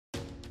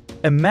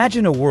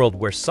Imagine a world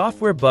where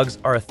software bugs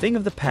are a thing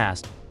of the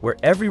past, where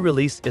every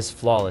release is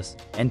flawless,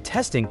 and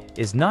testing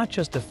is not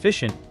just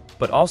efficient,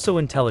 but also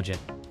intelligent.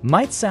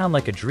 Might sound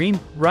like a dream,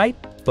 right?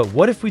 But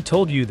what if we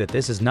told you that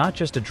this is not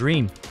just a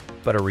dream,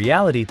 but a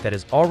reality that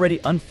is already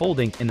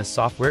unfolding in the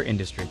software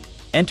industry?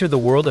 Enter the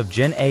world of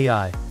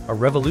GenAI, a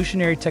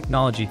revolutionary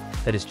technology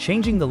that is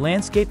changing the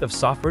landscape of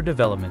software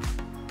development.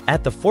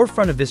 At the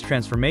forefront of this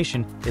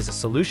transformation is a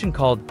solution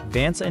called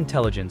Vansah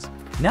Intelligence,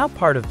 now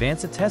part of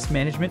Vansah Test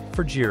Management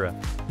for Jira.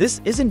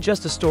 This isn't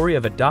just a story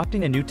of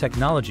adopting a new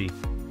technology,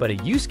 but a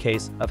use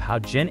case of how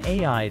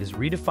GenAI is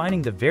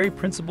redefining the very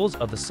principles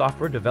of the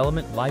software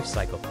development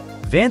lifecycle.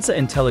 Vansah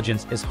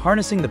Intelligence is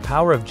harnessing the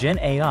power of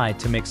GenAI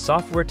to make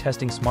software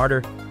testing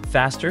smarter,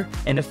 faster,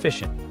 and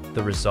efficient.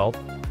 The result?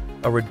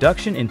 A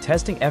reduction in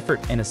testing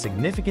effort and a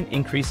significant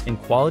increase in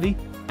quality,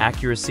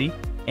 accuracy,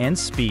 and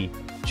speed.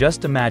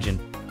 Just imagine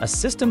a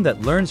system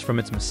that learns from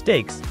its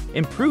mistakes,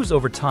 improves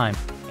over time,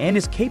 and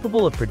is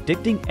capable of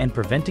predicting and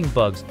preventing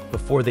bugs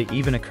before they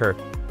even occur.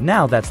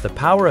 Now that's the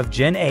power of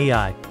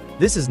GenAI.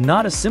 This is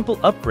not a simple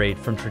upgrade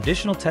from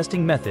traditional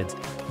testing methods.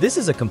 This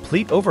is a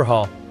complete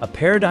overhaul, a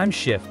paradigm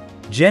shift.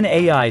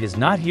 GenAI is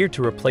not here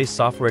to replace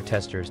software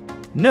testers.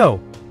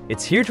 No,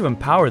 it's here to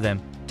empower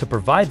them, to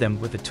provide them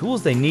with the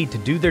tools they need to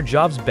do their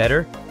jobs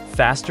better,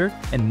 faster,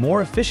 and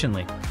more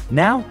efficiently.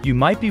 Now, you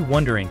might be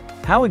wondering,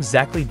 how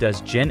exactly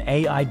does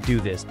GenAI do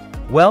this?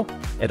 Well,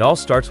 it all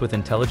starts with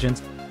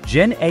intelligence.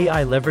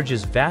 GenAI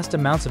leverages vast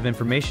amounts of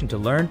information to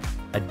learn,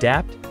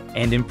 adapt,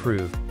 and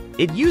improve.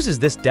 It uses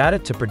this data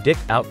to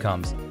predict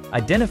outcomes,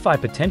 identify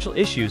potential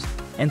issues,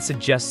 and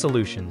suggest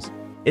solutions.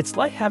 It's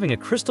like having a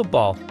crystal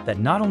ball that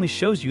not only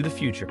shows you the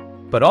future,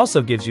 but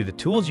also gives you the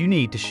tools you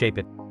need to shape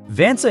it.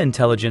 Vansah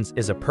Intelligence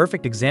is a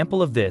perfect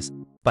example of this.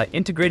 By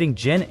integrating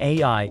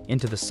GenAI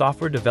into the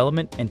software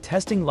development and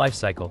testing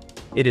lifecycle,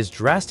 it is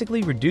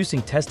drastically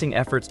reducing testing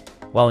efforts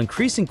while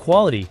increasing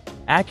quality,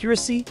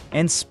 accuracy,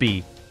 and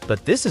speed.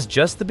 But this is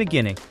just the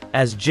beginning.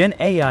 As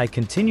GenAI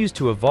continues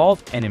to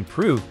evolve and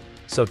improve,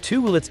 so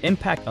too will its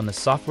impact on the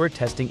software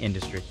testing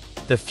industry.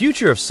 The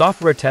future of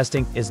software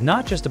testing is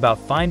not just about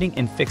finding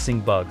and fixing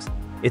bugs.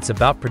 It's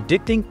about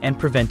predicting and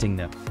preventing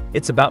them.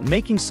 It's about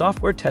making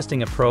software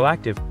testing a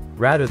proactive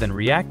rather than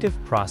reactive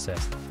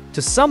process.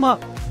 To sum up,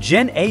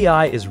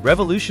 GenAI is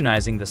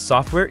revolutionizing the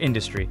software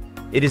industry.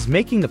 It is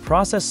making the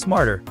process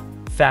smarter,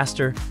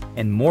 faster,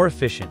 and more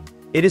efficient.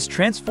 It is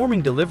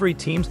transforming delivery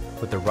teams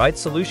with the right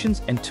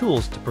solutions and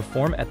tools to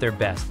perform at their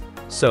best.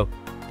 So,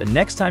 the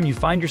next time you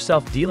find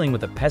yourself dealing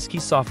with a pesky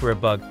software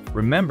bug,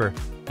 remember,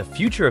 the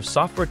future of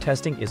software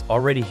testing is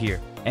already here,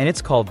 and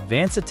it's called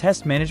Vansah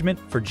Test Management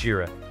for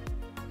Jira.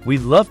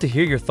 We'd love to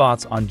hear your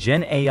thoughts on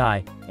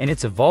GenAI and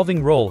its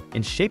evolving role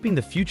in shaping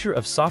the future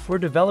of software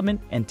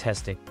development and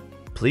testing.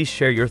 Please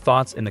share your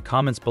thoughts in the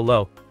comments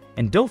below,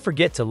 and don't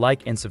forget to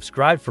like and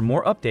subscribe for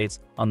more updates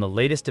on the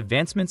latest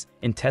advancements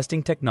in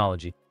testing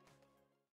technology.